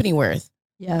what's the company worth?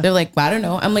 Yeah. They're like, I don't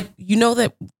know. I'm like, you know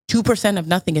that 2% of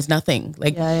nothing is nothing.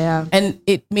 Like, and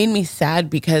it made me sad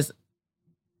because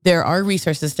there are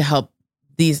resources to help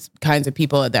these kinds of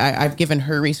people. I've given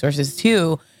her resources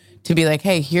too, to be like,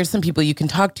 hey, here's some people you can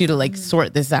talk to like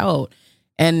sort this out.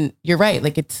 And you're right.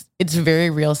 Like it's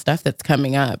very real stuff that's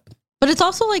coming up. But it's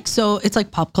also like, so it's like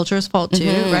pop culture's fault too,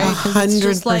 right?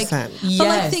 100%. Like, but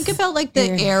like think about like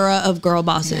the era of girl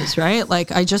bosses, right?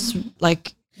 Like I just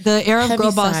like the era of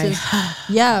girl bosses.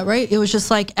 Yeah, right. It was just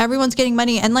like everyone's getting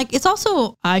money. And like it's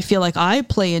also, I feel like I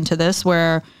play into this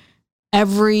where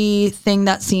everything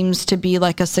that seems to be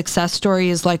like a success story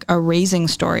is like a raising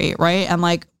story, right? And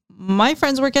like my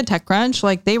friends work at TechCrunch,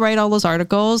 like they write all those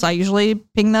articles. I usually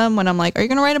ping them when I'm like, are you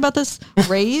going to write about this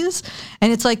raise?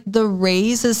 And it's like the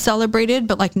raise is celebrated,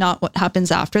 but like not what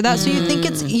happens after that. So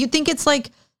you think it's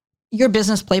like your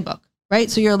business playbook,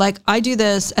 right? So you're like, I do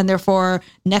this and therefore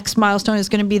next milestone is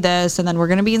going to be this. And then we're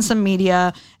going to be in some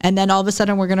media. And then all of a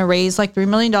sudden we're going to raise like $3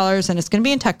 million and it's going to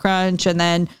be in TechCrunch.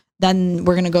 And then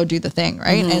we're going to go do the thing.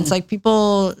 Right. And it's like,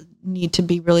 people need to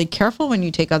be really careful when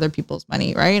you take other people's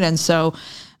money. Right. And so,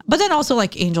 but then also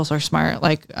like angels are smart.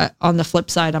 Like on the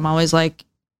flip side, I'm always like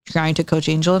trying to coach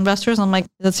angel investors. I'm like,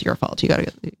 that's your fault. You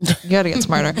gotta get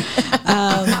smarter.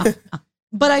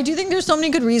 But I do think there's so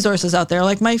many good resources out there.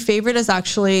 Like my favorite is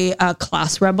actually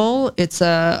Class Rebel. It's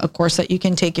a course that you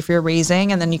can take if you're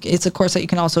raising, and then it's a course that you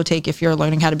can also take if you're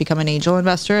learning how to become an angel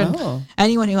investor. And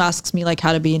anyone who asks me like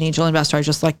how to be an angel investor, I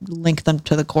just like link them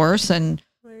to the course. And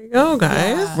go,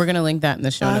 guys. We're going to link that in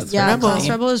the show notes. Yeah, Class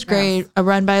Rebel is great.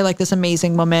 Run by like this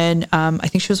amazing woman. I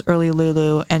think she was early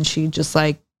Lulu, and she just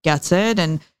like gets it.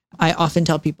 And I often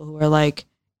tell people who are like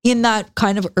in that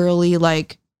kind of early,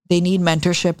 like they need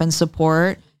mentorship and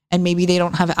support, and maybe they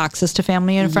don't have access to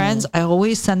family and friends. I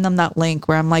always send them that link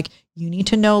where I'm like, you need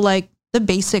to know like the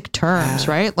basic terms,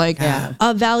 right? Like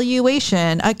a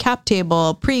valuation, a cap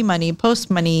table, pre-money,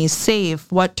 post-money, safe,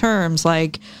 what terms,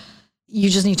 like you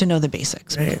just need to know the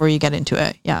basics before you get into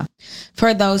it. Yeah.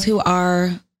 For those who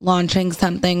are launching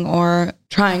something or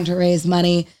trying to raise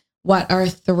money, what are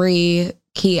 3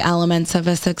 key elements of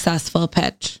a successful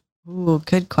pitch? Ooh,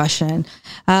 good question.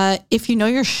 If you know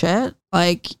your shit,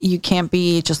 like you can't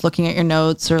be just looking at your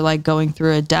notes or like going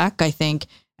through a deck. I think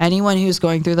anyone who's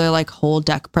going through their like whole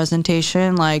deck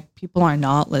presentation, like people are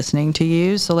not listening to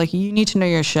you. So like you need to know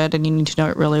your shit and you need to know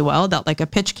it really well, that like a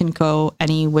pitch can go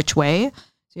any which way.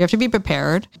 So you have to be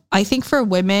prepared. I think for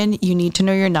women, you need to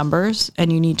know your numbers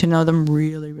and you need to know them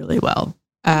really, really well.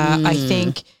 I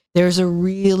think there's a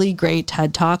really great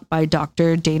TED Talk by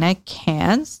Dr. Dana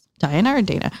Kantz. Diana or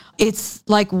Dana? It's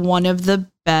like one of the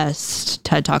best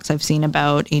TED Talks I've seen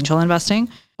about angel investing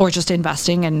or just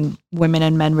investing and women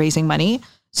and men raising money.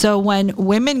 So when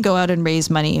women go out and raise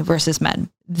money versus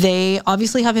men, they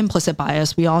obviously have implicit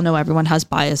bias. We all know everyone has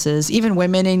biases. Even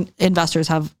women investors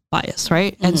have bias,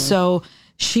 right? And so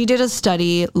she did a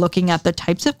study looking at the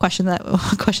types of questions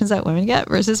that women get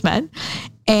versus men.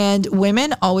 And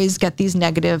women always get these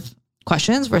negative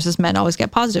questions versus men always get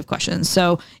positive questions.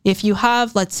 So if you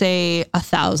have, let's say,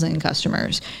 1,000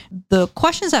 customers, the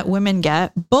questions that women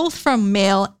get, both from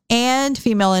male and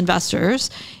female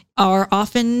investors, are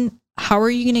often, how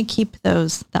are you going to keep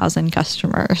those 1,000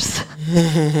 customers?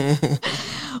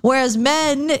 Whereas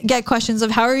men get questions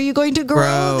of how are you going to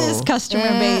grow this customer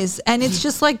base? And it's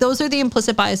just like, those are the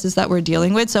implicit biases that we're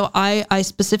dealing with. So I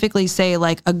specifically say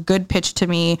like a good pitch to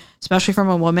me, especially from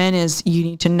a woman, is you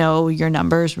need to know your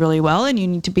numbers really well. And you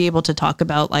need to be able to talk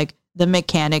about like the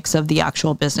mechanics of the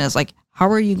actual business. Like, how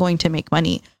are you going to make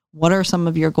money? What are some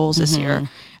of your goals this year?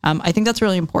 I think that's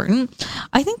really important.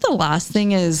 I think the last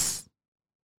thing is,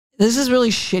 this is really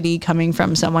shitty coming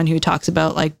from someone who talks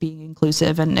about like being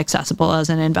inclusive and accessible as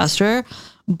an investor.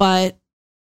 But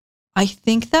I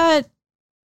think that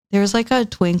there's like a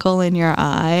twinkle in your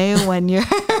eye when you're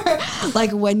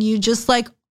like, when you just like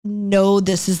know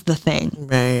this is the thing.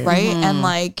 Right. And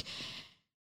like,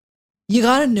 you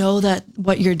got to know that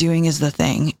what you're doing is the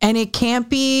thing. And it can't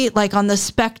be like on the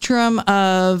spectrum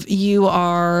of you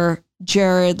are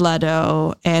Jared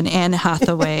Leto and Anne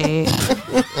Hathaway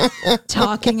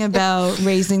talking about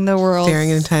raising the world, staring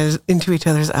into each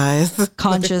other's eyes,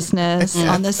 consciousness.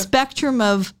 On the spectrum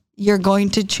of you're going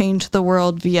to change the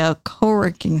world via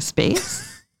co-working space.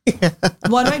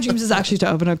 One of my dreams is actually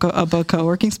to open up a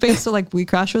co-working space. So like We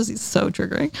Crash was so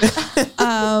triggering.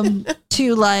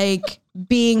 To like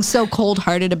being so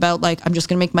cold-hearted about like, I'm just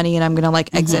gonna make money and I'm gonna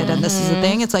like exit and this is the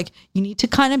thing. It's like you need to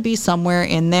kind of be somewhere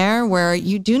in there where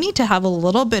you do need to have a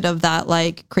little bit of that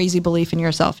like crazy belief in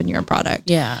yourself and your product.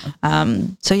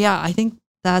 So yeah, I think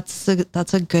that's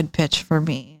a good pitch for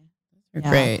me.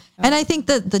 Great. And I think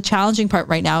that the challenging part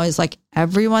right now is like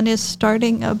everyone is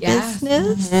starting a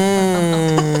business.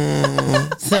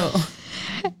 So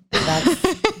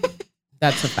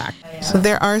that's a fact. So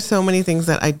there are so many things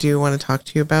that I do want to talk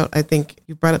to you about. I think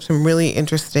you brought up some really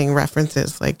interesting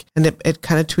references, like, and it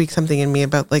kind of tweaked something in me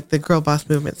about like the girl boss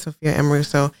movement, Sophia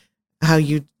Amoruso, how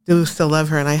you do still love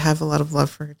her. And I have a lot of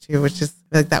love for her too, which is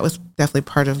like, that was definitely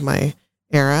part of my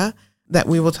era that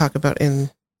we will talk about in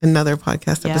another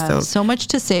podcast episode. So much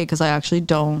to say, because I actually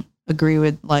don't agree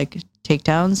with like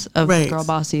takedowns of girl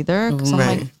boss either. Because I'm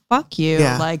like, fuck you.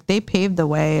 Like they paved the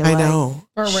way. I like, know.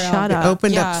 For real. Shut up. It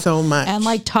opened up so much. And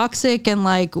like toxic and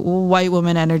like white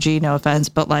woman energy, no offense,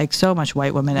 but like so much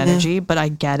white woman energy, but I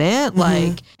get it.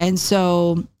 Like, and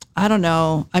so I don't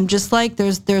know. I'm just like,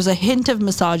 there's a hint of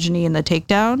misogyny in the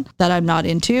takedown that I'm not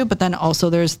into, but then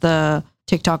also there's the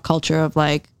TikTok culture of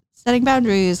like, setting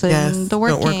boundaries and the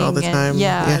working. Don't work all the time.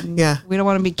 We don't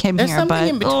want to be Kim There's here, something but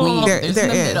in between. There There's is, in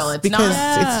the middle. It's because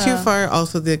not, it's too far.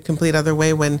 Also, the complete other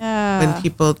way when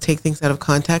people take things out of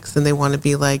context and they want to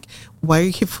be like, "Why do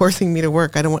you keep forcing me to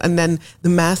work? I don't want." And then the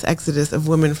mass exodus of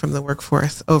women from the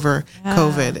workforce over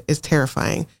COVID is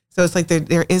terrifying. So it's like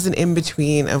there is an in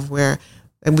between of where,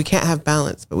 and we can't have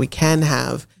balance, but we can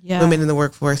have women in the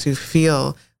workforce who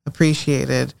feel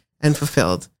appreciated and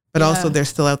fulfilled. But also they're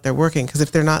still out there working, because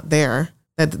if they're not there,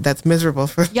 that's miserable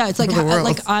for it's like the world.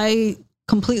 Like I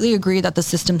completely agree that the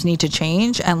systems need to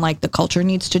change and like the culture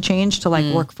needs to change to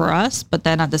like work for us. But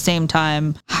then at the same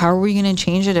time, how are we going to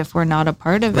change it if we're not a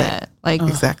part of it? Like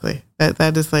exactly.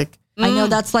 That is like, I know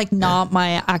that's like not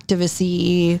my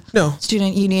activist-y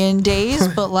student union days,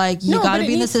 but like you got to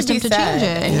be in the system to change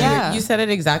it. And you said it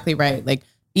exactly right. Like,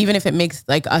 even if it makes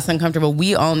like us uncomfortable,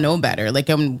 we all know better. Like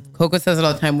Coco says it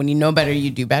all the time, when you know better,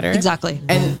 you do better. Exactly.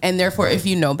 And therefore, if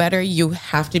you know better, you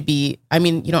have to be, I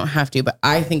mean, you don't have to, but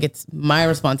I think it's my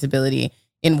responsibility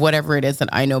in whatever it is that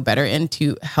I know better in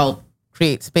to help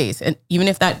create space. And even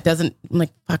if that doesn't, I'm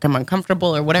like, fuck, I'm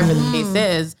uncomfortable or whatever the case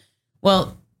is,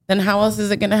 well, then how else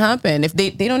is it going to happen? If they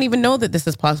don't even know that this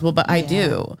is possible, but I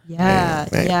do.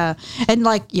 And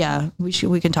like,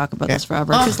 we can talk about this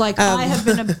forever. Because like I have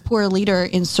been a poor leader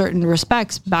in certain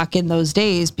respects back in those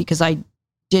days because I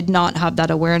did not have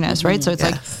that awareness, right? So it's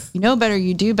like, you know better,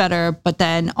 you do better, but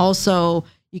then also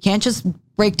you can't just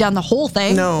break down the whole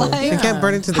thing. No, like, you can't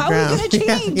burn it to the ground. How are we going to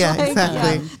change?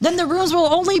 Exactly. Then the rooms will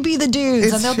only be the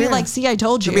dudes, and they'll be like, see, I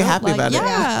told you. They'll be happy about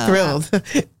it.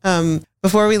 Thrilled.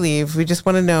 Before we leave, we just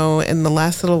want to know, in the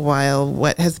last little while,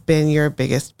 what has been your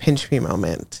biggest pinch me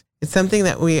moment? It's something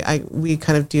that we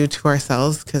kind of do to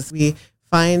ourselves, because we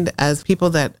find as people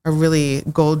that are really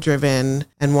goal driven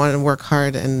and want to work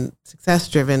hard and success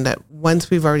driven, that once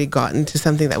we've already gotten to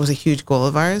something that was a huge goal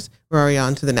of ours, we're already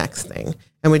on to the next thing.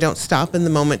 And we don't stop in the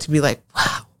moment to be like,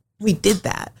 wow, we did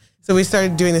that. So we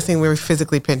started doing this thing where we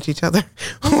physically pinch each other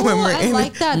when we're in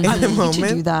the moment. To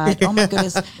do that. Oh my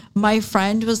goodness. My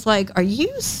friend was like, are you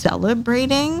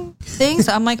celebrating things?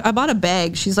 I'm like, I bought a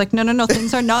bag. She's like, no,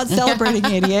 things are not celebrating,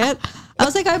 idiot. I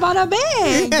was like, I bought a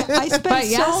bag. I spent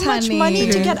so much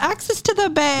money to get access to the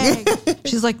bag.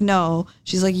 She's like, no.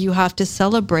 She's like, you have to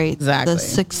celebrate the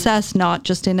success, not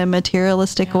just in a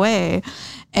materialistic way.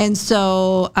 And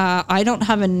so I don't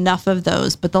have enough of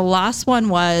those. But the last one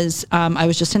was, I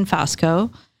was just in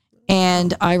Fastco,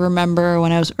 And I remember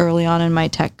when I was early on in my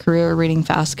tech career reading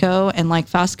Fastco, and like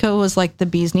Fastco was like the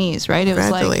bee's knees, right? It was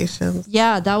Congratulations. like,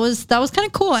 yeah, that was kind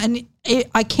of cool. And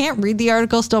I can't read the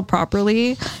article still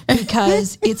properly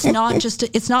because it's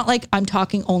not like I'm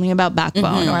talking only about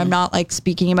Backbone or I'm not like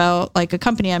speaking about like a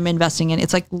company I'm investing in.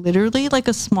 It's like literally like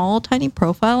a small, tiny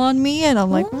profile on me. And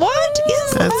I'm like, what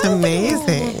is that? That's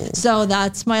amazing. So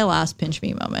that's my last pinch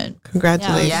me moment.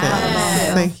 Congratulations.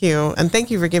 Yeah. Thank you. And thank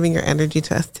you for giving your energy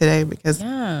to us today because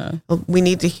we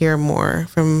need to hear more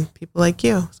from people like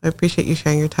you. So I appreciate you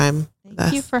sharing your time.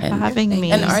 Thank you for having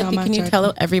me. And Arthi, can you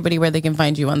tell everybody where they can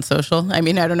find you on social? I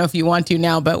mean, I don't know if you want to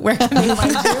now, but where can they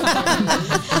find you?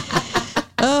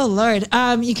 Oh, Lord.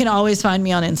 You can always find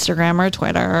me on Instagram or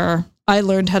Twitter. I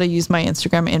learned how to use my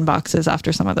Instagram inboxes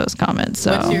after some of those comments.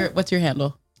 So What's your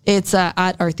handle? It's at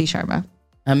Arthi Sharma.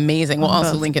 Amazing. We'll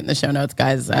also link it in the show notes,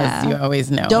 guys, as you always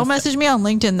know. Don't message me on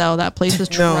LinkedIn, though. That place is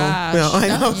trash. No, I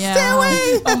know. Yeah. Stay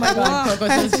away. Oh, my God.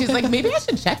 Coco. She's like, maybe I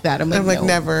should check that. I'm like,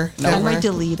 never. I might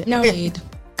delete it. No need.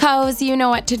 Co's, you know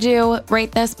what to do.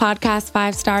 Rate this podcast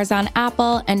 5 stars on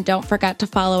Apple, and don't forget to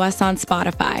follow us on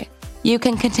Spotify. You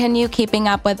can continue keeping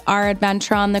up with our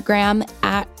adventure on the gram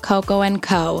at Coco &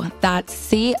 Co.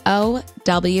 That's COWE.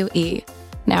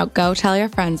 Now go tell your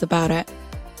friends about it.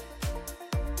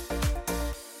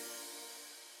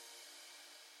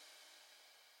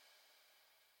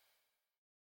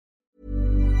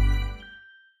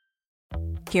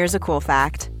 Here's a cool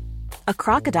fact. A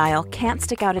crocodile can't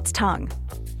stick out its tongue.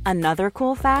 Another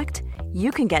cool fact, you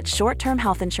can get short-term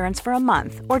health insurance for a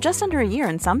month or just under a year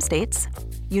in some states.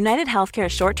 United Healthcare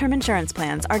short-term insurance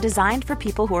plans are designed for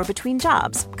people who are between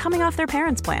jobs, coming off their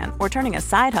parents' plan, or turning a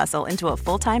side hustle into a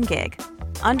full-time gig.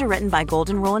 Underwritten by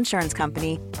Golden Rule Insurance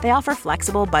Company, they offer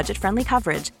flexible, budget-friendly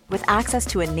coverage with access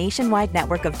to a nationwide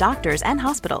network of doctors and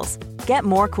hospitals. Get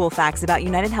more cool facts about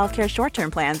United Healthcare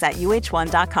short-term plans at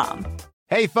uh1.com.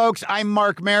 Hey, folks, I'm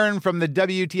Mark Maron from the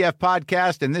WTF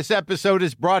Podcast, and this episode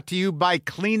is brought to you by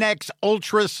Kleenex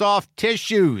Ultra Soft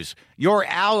Tissues, your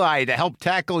ally to help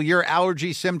tackle your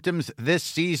allergy symptoms this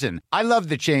season. I love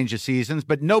the change of seasons,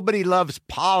 but nobody loves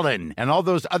pollen and all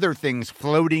those other things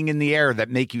floating in the air that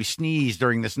make you sneeze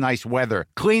during this nice weather.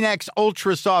 Kleenex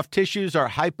Ultra Soft Tissues are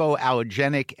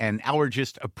hypoallergenic and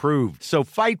allergist approved, so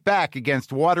fight back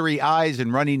against watery eyes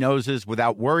and runny noses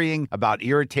without worrying about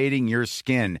irritating your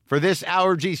skin. For this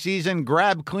allergy season,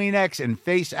 grab Kleenex and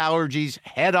face allergies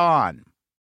head on.